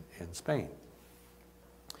whales in Spain.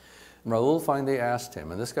 And Raul finally asked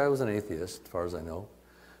him, and this guy was an atheist, as far as I know.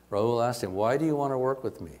 Raul asked him, "Why do you want to work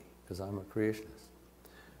with me?" Because I'm a creationist.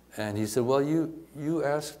 And he said, "Well, you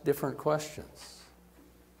ask different questions."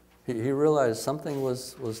 He realized something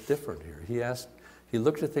was different here. He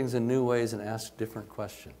looked at things in new ways and asked different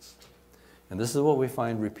questions. And this is what we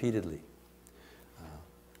find repeatedly.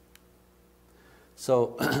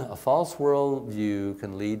 So a false worldview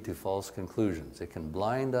can lead to false conclusions. It can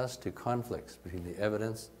blind us to conflicts between the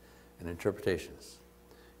evidence and interpretations.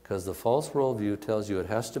 Because the false worldview tells you it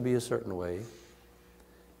has to be a certain way,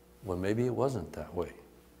 when maybe it wasn't that way.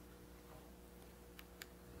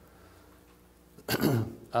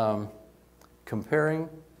 Comparing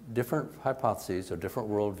different hypotheses or different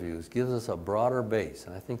worldviews gives us a broader base,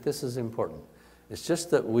 and I think this is important. It's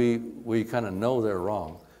just that we kind of know they're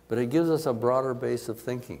wrong, but it gives us a broader base of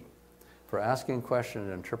thinking for asking questions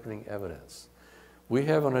and interpreting evidence. We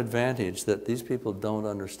have an advantage that these people don't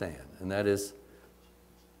understand, and that is,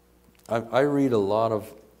 I read a lot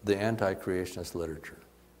of the anti-creationist literature.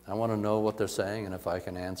 I want to know what they're saying and if I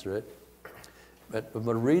can answer it. But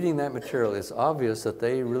reading that material, it's obvious that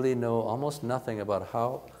they really know almost nothing about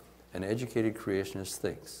how an educated creationist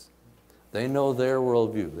thinks. They know their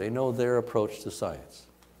worldview. They know their approach to science.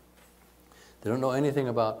 They don't know anything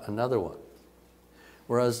about another one.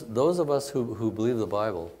 Whereas those of us who believe the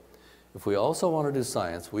Bible, if we also want to do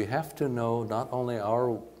science, we have to know not only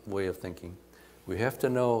our way of thinking, we have to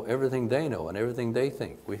know everything they know and everything they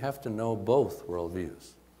think. We have to know both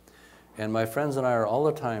worldviews. And my friends and I are all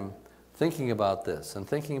the time thinking about this and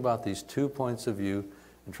thinking about these 2 points of view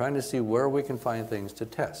and trying to see where we can find things to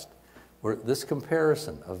test. Where this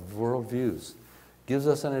comparison of worldviews gives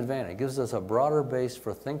us an advantage. It gives us a broader base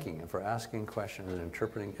for thinking and for asking questions and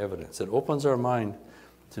interpreting evidence. It opens our mind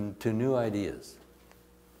to new ideas.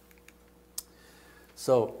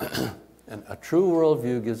 So and a true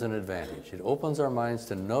worldview gives an advantage. It opens our minds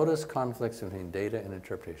to notice conflicts between data and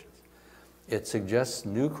interpretations. It suggests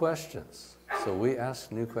new questions. So we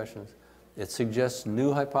ask new questions. It suggests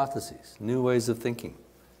new hypotheses, new ways of thinking.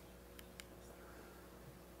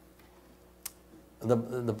 The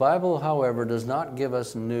Bible, however, does not give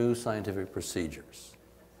us new scientific procedures.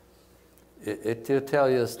 It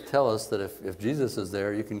tell us that if Jesus is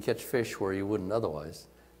there, you can catch fish where you wouldn't otherwise.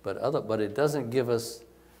 But it doesn't give us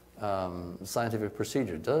scientific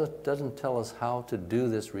procedure. It doesn't tell us how to do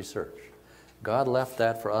this research. God left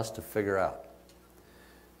that for us to figure out.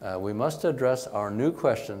 We must address our new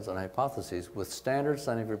questions and hypotheses with standard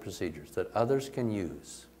scientific procedures that others can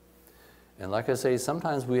use. And like I say,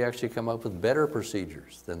 sometimes we actually come up with better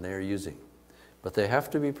procedures than they're using. But they have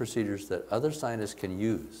to be procedures that other scientists can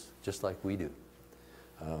use, just like we do.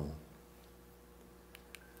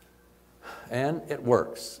 And it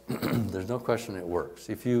works. There's no question it works.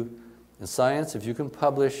 In science, if you can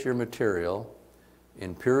publish your material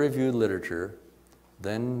in peer-reviewed literature,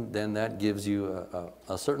 then that gives you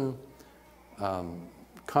a certain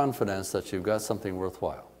confidence that you've got something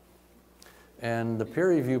worthwhile. And the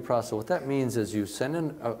peer review process, what that means is you send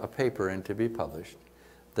in a paper in to be published.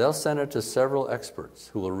 They'll send it to several experts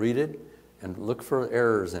who will read it and look for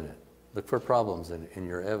errors in it, look for problems in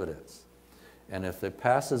your evidence. And if it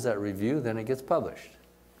passes that review, then it gets published.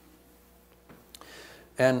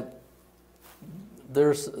 And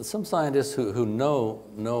there's some scientists who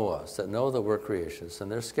know us, that know that we're creationists,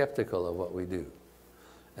 and they're skeptical of what we do.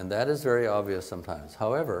 And that is very obvious sometimes.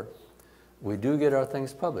 However, we do get our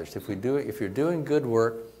things published. If you're doing good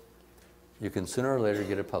work, you can sooner or later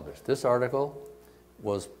get it published. This article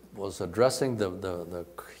was was addressing the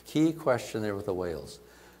key question there with the whales.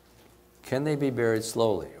 Can they be buried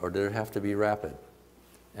slowly, or did it have to be rapid?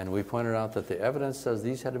 And we pointed out that the evidence says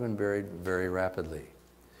these had to been buried very rapidly.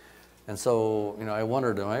 And so, I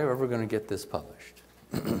wondered, am I ever going to get this published?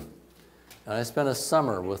 And I spent a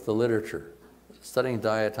summer with the literature, studying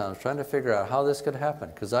diatoms, trying to figure out how this could happen,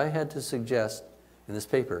 because I had to suggest in this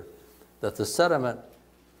paper that the sediment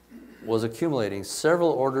was accumulating several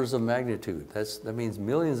orders of magnitude. That means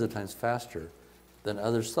millions of times faster than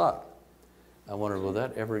others thought. I wondered, will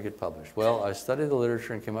that ever get published? Well, I studied the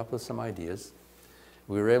literature and came up with some ideas.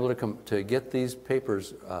 We were able to get these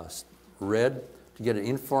papers read, to get an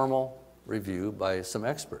informal review by some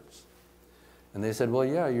experts. And they said, well,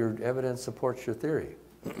 yeah, your evidence supports your theory.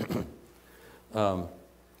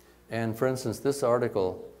 And for instance, this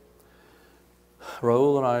article,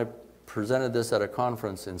 Raul and I presented this at a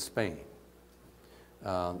conference in Spain.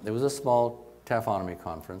 It was a small taphonomy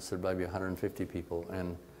conference. There might be 150 people.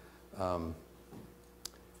 And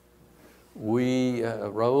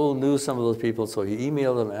Raul knew some of those people, so he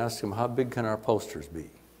emailed them and asked them, how big can our posters be?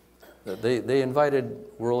 They invited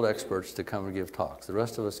world experts to come and give talks. The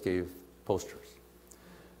rest of us gave posters.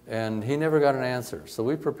 And he never got an answer. So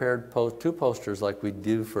we prepared two posters like we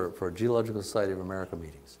do for Geological Society of America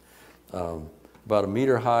meetings, about 1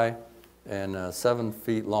 meter high and 7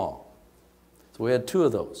 feet long. So we had 2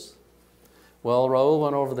 of those. Well, Raul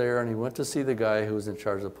went over there and he went to see the guy who was in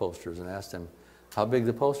charge of the posters and asked him how big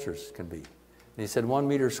the posters can be. And he said 1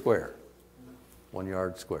 meter square, 1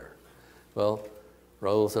 yard square. Well,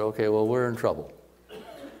 Raul said, okay, well, we're in trouble.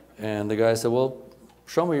 And the guy said, well,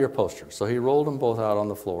 show me your posters. So he rolled them both out on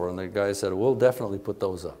the floor, and the guy said, we'll definitely put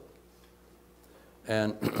those up.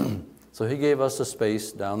 And so he gave us a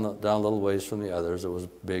space down a little ways from the others. It was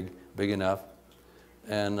big enough.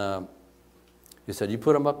 And he said, you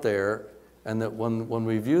put them up there, and that when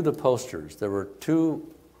we viewed the posters, there were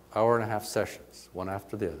 2 hour-and-a-half sessions, one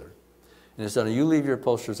after the other. And he said, you leave your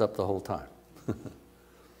posters up the whole time.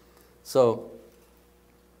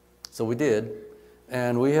 So we did,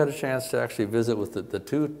 and we had a chance to actually visit with the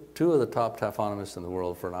two of the top taphonomists in the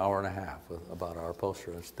world for an hour-and-a-half about our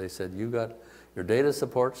posters. They said, your data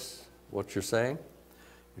supports what you're saying,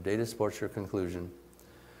 your data supports your conclusion.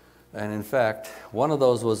 And in fact, one of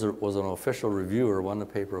those was an official reviewer when the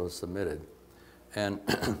paper was submitted. And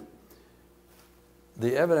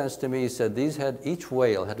the evidence to me said each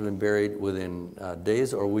whale had been buried within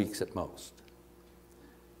days or weeks at most.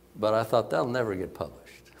 But I thought that'll never get published,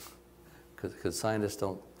 because scientists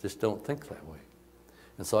just don't think that way.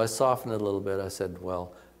 And so I softened it a little bit. I said,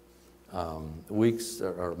 well, weeks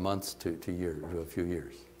or months to a few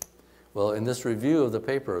years. Well, in this review of the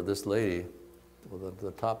paper, this lady,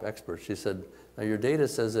 the top expert, she said, now your data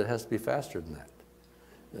says it has to be faster than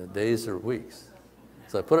that, days or weeks.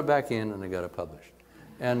 So I put it back in and I got it published.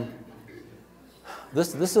 And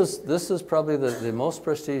this is probably the most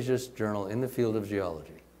prestigious journal in the field of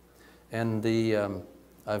geology. And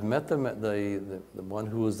I've met the one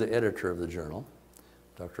who was the editor of the journal,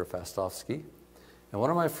 Dr. Fastovsky. And one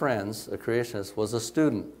of my friends, a creationist, was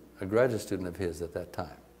a graduate student of his at that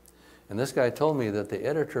time. And this guy told me that the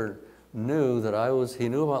editor knew that he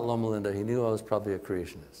knew about Loma Linda, he knew I was probably a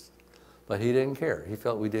creationist. But he didn't care. He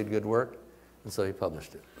felt we did good work, and so he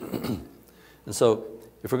published it. And so,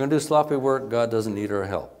 if we're going to do sloppy work, God doesn't need our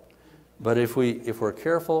help. But if we're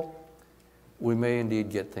careful, we may indeed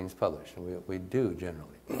get things published, and we do generally.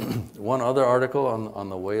 One other article on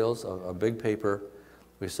the whales, a big paper,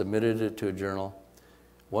 we submitted it to a journal.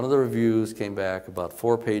 One of the reviews came back about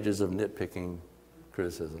 4 pages of nitpicking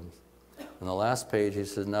criticisms. On the last page, he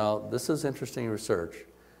says, now, this is interesting research,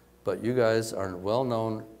 but you guys are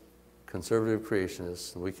well-known conservative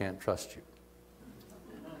creationists, and we can't trust you.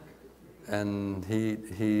 And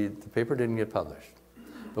the paper didn't get published.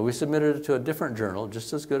 But we submitted it to a different journal,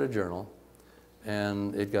 just as good a journal,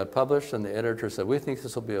 and it got published, and the editor said, we think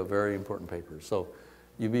this will be a very important paper. So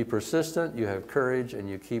you be persistent, you have courage, and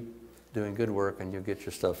you keep doing good work, and you get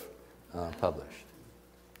your stuff published.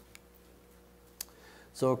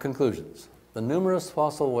 So conclusions. The numerous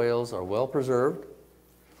fossil whales are well preserved.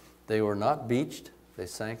 They were not beached. They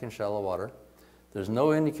sank in shallow water. There's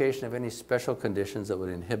no indication of any special conditions that would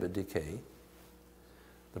inhibit decay.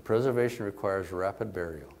 The preservation requires rapid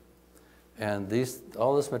burial. And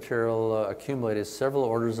all this material accumulated several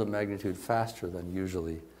orders of magnitude faster than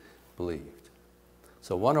usually believed.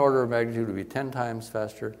 So 1 order of magnitude would be 10 times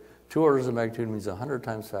faster. 2 orders of magnitude means 100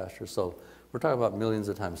 times faster. So we're talking about millions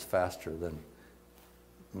of times faster than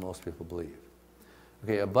most people believe.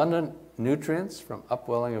 Okay, abundant nutrients from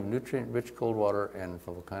upwelling of nutrient-rich cold water and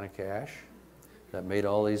from volcanic ash that made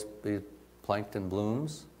all these plankton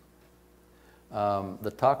blooms.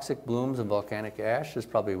 The toxic blooms of volcanic ash is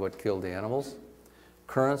probably what killed the animals.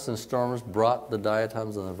 Currents and storms brought the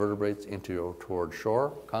diatoms and the vertebrates toward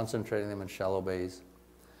shore, concentrating them in shallow bays,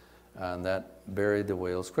 and that buried the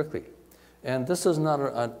whales quickly. And this is not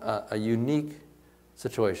a unique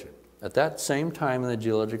situation. At that same time in the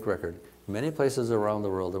geologic record, many places around the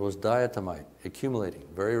world, there was diatomite accumulating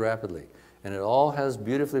very rapidly, and it all has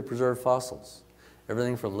beautifully preserved fossils,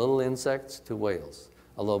 everything from little insects to whales.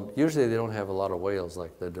 Although usually they don't have a lot of whales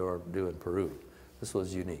like they do in Peru. This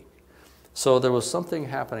was unique. So there was something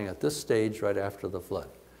happening at this stage right after the flood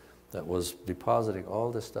that was depositing all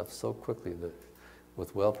this stuff so quickly that,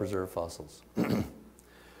 with well-preserved fossils.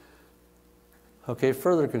 Okay,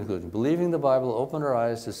 further conclusion. Believing the Bible opened our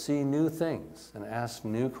eyes to see new things and ask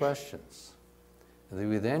new questions. And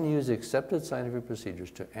we then use accepted scientific procedures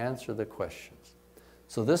to answer the questions.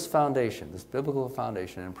 So this foundation, this biblical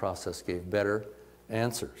foundation and process gave better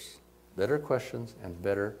answers, better questions and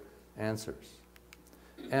better answers.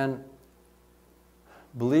 And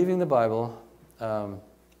believing the Bible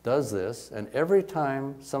does this, and every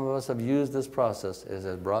time some of us have used this process, it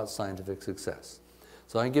has brought scientific success.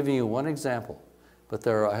 So I'm giving you one example, but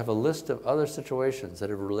I have a list of other situations that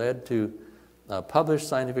have led to published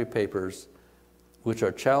scientific papers which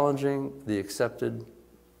are challenging the accepted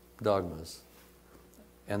dogmas,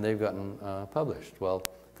 and they've gotten published. Well,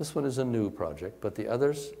 this one is a new project, but the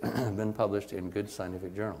others have been published in good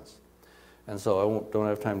scientific journals. And so I don't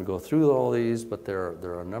have time to go through all these, but there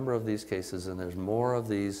are a number of these cases, and there's more of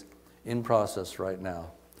these in process right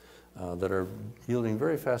now that are yielding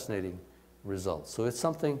very fascinating results. So it's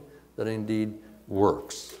something that indeed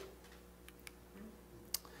works.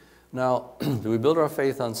 Now, do we build our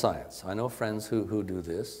faith on science? I know friends who do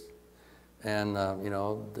this, and you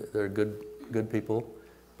know, they're good people,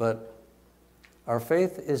 but our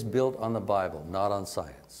faith is built on the Bible, not on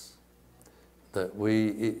science.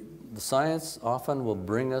 The science often will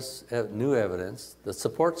bring us new evidence that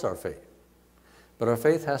supports our faith. But our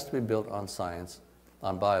faith has to be built on science,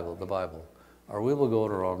 on the Bible, or we will go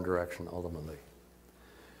in our own direction ultimately.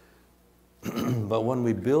 But when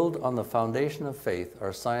we build on the foundation of faith,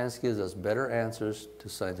 our science gives us better answers to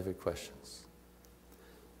scientific questions.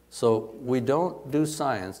 So we don't do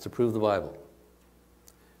science to prove the Bible.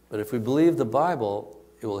 But if we believe the Bible,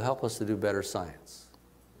 it will help us to do better science.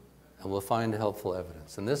 And we'll find helpful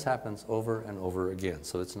evidence. And this happens over and over again.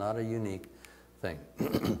 So it's not a unique thing.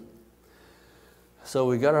 So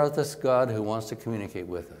we got this God who wants to communicate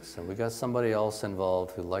with us. And we got somebody else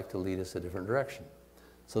involved who'd like to lead us a different direction.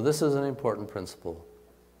 So this is an important principle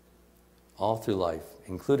all through life,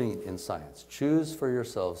 including in science. Choose for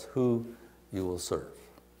yourselves who you will serve.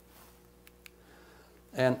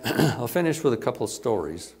 And I'll finish with a couple of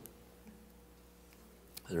stories.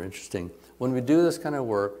 They're interesting. When we do this kind of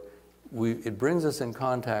work, it brings us in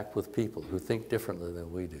contact with people who think differently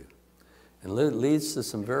than we do. And leads to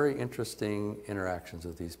some very interesting interactions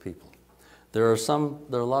with these people. There are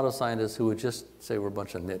a lot of scientists who would just say we're a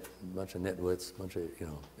bunch of nitwits, a bunch of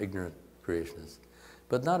ignorant creationists.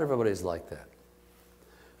 But not everybody's like that.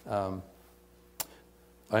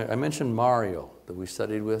 I mentioned Mario that we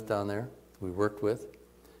studied with down there, we worked with.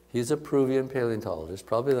 He's a Peruvian paleontologist,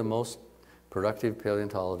 probably the most productive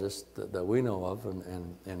paleontologist that we know of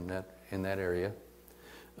in that area.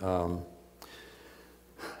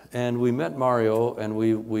 And we met Mario, and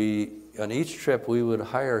we on each trip we would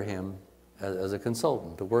hire him as a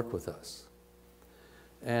consultant to work with us.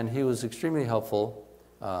 And he was extremely helpful.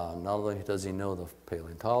 Not only does he know the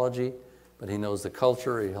paleontology, but he knows the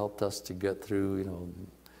culture. He helped us to get through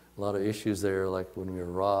a lot of issues there, like when we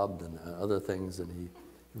were robbed and other things, and he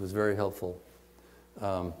was very helpful.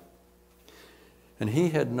 And he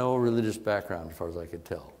had no religious background, as far as I could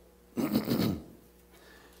tell.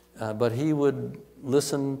 But he would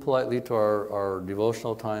listen politely to our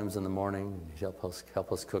devotional times in the morning. He'd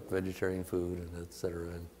help us cook vegetarian food, and et cetera,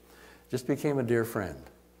 and just became a dear friend.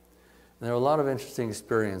 And there were a lot of interesting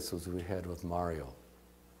experiences we had with Mario.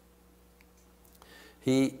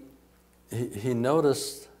 He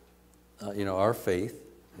noticed, our faith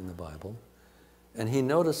in the Bible, and he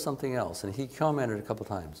noticed something else, and he commented a couple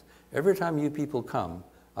times. Every time you people come,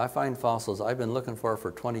 I find fossils I've been looking for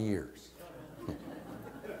 20 years.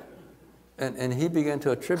 And he began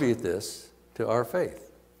to attribute this to our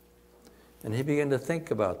faith. And he began to think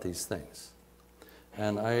about these things.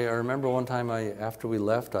 And I remember one time after we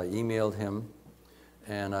left, I emailed him,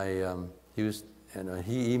 and he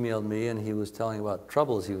emailed me, and he was telling about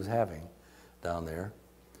troubles he was having down there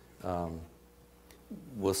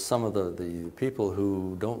with some of the people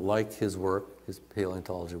who don't like his work, his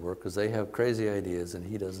paleontology work, because they have crazy ideas, and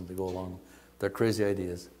he doesn't go along with their crazy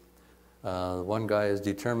ideas. One guy is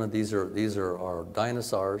determined these are our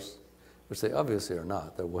dinosaurs, which they obviously are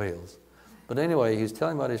not, they're whales. But anyway, he's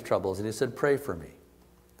telling about his troubles, and he said, pray for me.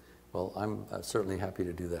 Well, I'm certainly happy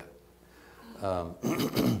to do that.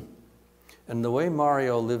 And the way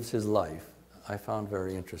Mario lives his life, I found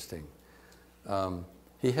very interesting.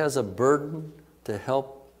 He has a burden to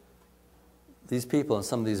help these people in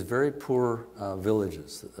some of these very poor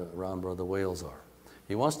villages around where the whales are.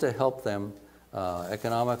 He wants to help them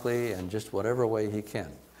economically and just whatever way he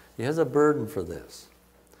can. He has a burden for this.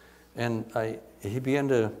 And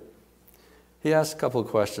he asked a couple of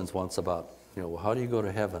questions once about, well, how do you go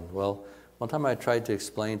to heaven? Well, one time I tried to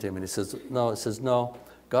explain to him, and he says, no,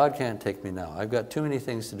 God can't take me now. I've got too many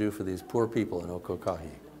things to do for these poor people in Okokahi.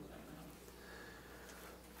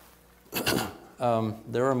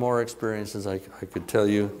 There are more experiences I could tell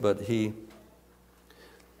you, but he,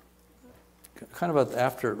 kind of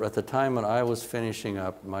at the time when I was finishing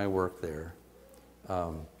up my work there,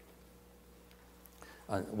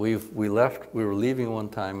 we were leaving one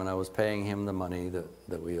time, and I was paying him the money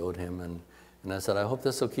that we owed him, and I said, I hope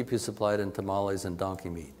this will keep you supplied in tamales and donkey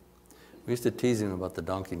meat. We used to tease him about the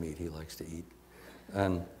donkey meat he likes to eat.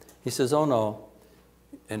 And he says, oh no,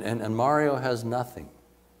 and Mario has nothing.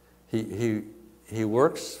 He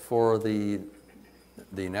works for the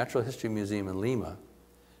Natural History Museum in Lima,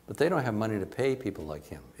 but they don't have money to pay people like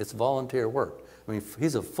him. It's volunteer work. I mean,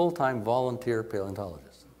 he's a full-time volunteer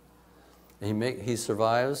paleontologist. And he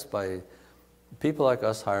survives by people like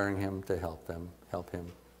us hiring him to help him,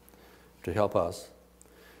 to help us.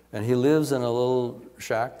 And he lives in a little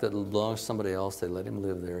shack that belongs to somebody else. They let him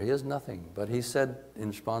live there. He has nothing. But he said, in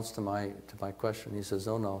response to my question, he says,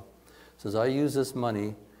 oh no. He says, I use this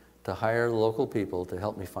money to hire local people to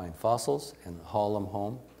help me find fossils and haul them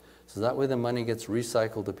home. So that way the money gets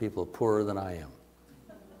recycled to people poorer than I am.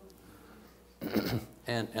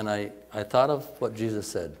 and I thought of what Jesus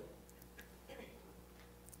said.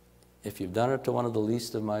 If you've done it to one of the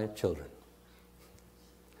least of my children.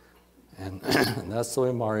 And, and that's the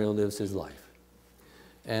way Mario lives his life.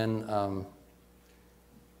 And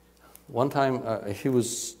one time he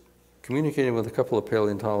was communicating with a couple of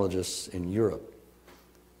paleontologists in Europe.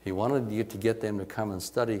 He wanted to get them to come and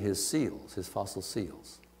study his seals, his fossil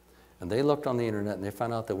seals. And they looked on the internet and they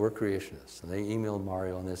found out that we're creationists. And they emailed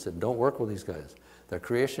Mario and they said, don't work with these guys. They're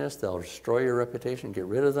creationists, they'll destroy your reputation, get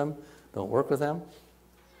rid of them, don't work with them.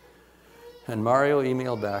 And Mario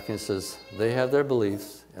emailed back and says, they have their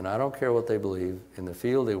beliefs, and I don't care what they believe. In the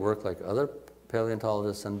field, they work like other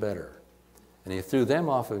paleontologists and better. And he threw them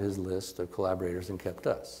off of his list of collaborators and kept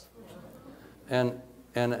us. And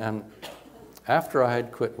after I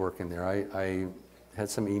had quit working there, I had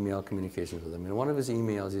some email communications with him. In one of his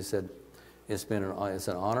emails, he said, it's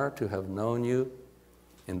an honor to have known you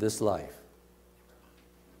in this life.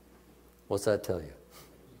 What's that tell you?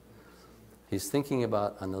 He's thinking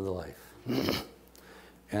about another life.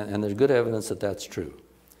 And there's good evidence that that's true.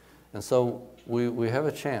 And so we have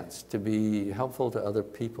a chance to be helpful to other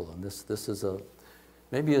people, and this is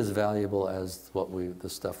maybe as valuable as the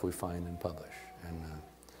stuff we find and publish. And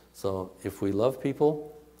so if we love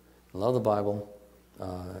people, love the Bible,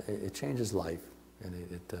 it changes life, and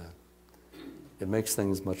it makes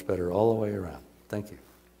things much better all the way around. Thank you.